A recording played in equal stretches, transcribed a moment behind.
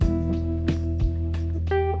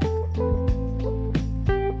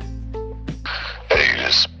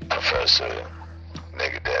Professor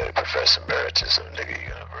Nigga Daddy, Professor Emeritus of Nigga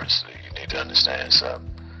University. You need to understand something.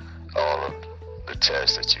 All of the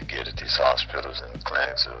tests that you get at these hospitals and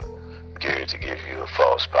clinics are geared to give you a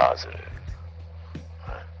false positive.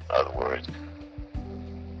 Right? In other words,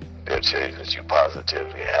 they'll tell you that you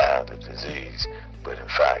positively have the disease, but in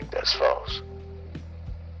fact, that's false.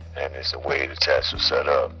 And it's the way the tests are set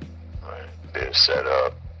up. Right? They're set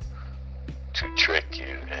up to trick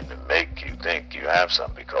you and to make you think you have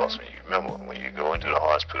something, because when you remember, when you go into the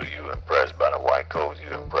hospital, you're impressed by the white coats,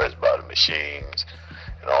 you're impressed by the machines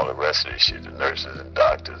and all the rest of this shit, the nurses and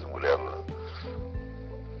doctors and whatever.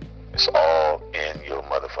 It's all in your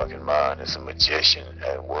motherfucking mind. It's a magician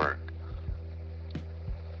at work.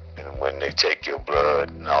 And when they take your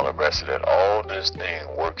blood and all the rest of that, all this thing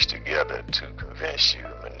works together to convince you,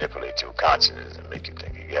 manipulate your consciousness, and make you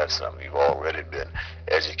think you got something. You've already been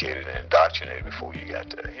educated and indoctrinated before you got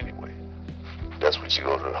there anyway. That's what you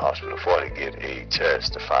go to the hospital for, to get a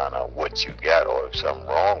test to find out what you got or if something's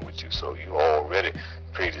wrong with you. So you already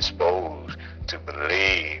predisposed to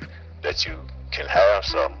believe that you can have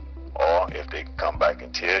something, or if they come back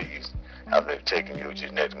and tell you after they've taken your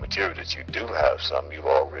genetic material that you do have something, you've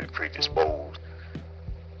already predisposed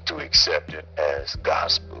to accept it as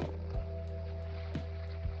gospel.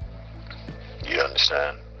 You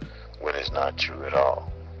understand? When it's not true at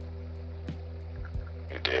all.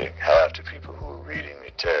 You dig? Half the people who are reading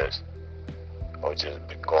the test or just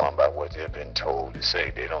been going by what they've been told to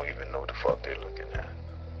say, they don't even know the fuck they're looking at.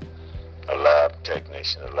 A lab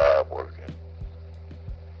technician, a lab worker.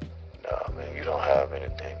 No, man, you don't have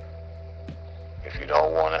anything. If you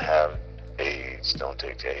don't want to have AIDS, don't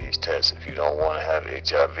take the AIDS test. If you don't want to have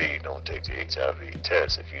HIV, don't take the HIV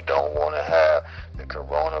test. If you don't want to have the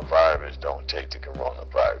coronavirus, don't take the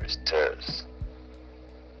coronavirus test.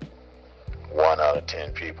 1 out of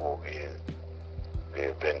 10 people,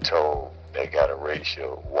 they've been told they got a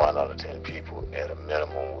ratio. 1 out of 10 people at a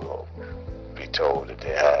minimum will be told that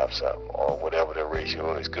they have something, or whatever the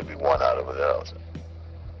ratio is. Could be 1 out of 1,000.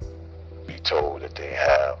 Be told that they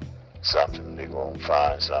have something. They're gonna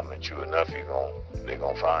find something. And true enough, they're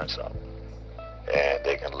gonna find something, and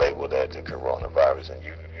they can label that the coronavirus. And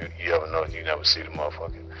you ever know? You never see the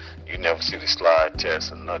motherfucker. You never see the slide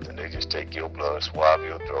test or nothing. They just take your blood, swab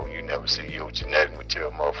your throat. You never see your genetic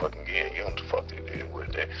material, motherfucking again. You know what the fuck they did with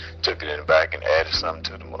it. They took it in the back and added something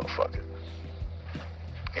to the motherfucker,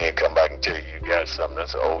 and come back and tell you you got something.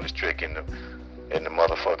 That's the oldest trick in the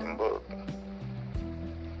motherfucking book.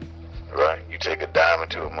 Right? You take a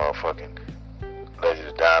diamond to a motherfucking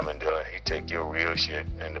alleged diamond dealer. He take your real shit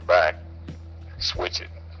in the back, switch it,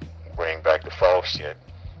 bring back the false shit,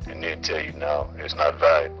 and then tell you no, it's not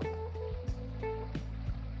valuable.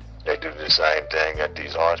 They do the same thing at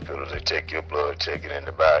these hospitals. They take your blood, take it in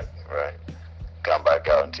the back, right? Come back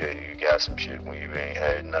out and tell you you got some shit when you ain't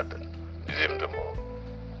had nothing.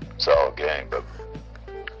 It's all game. But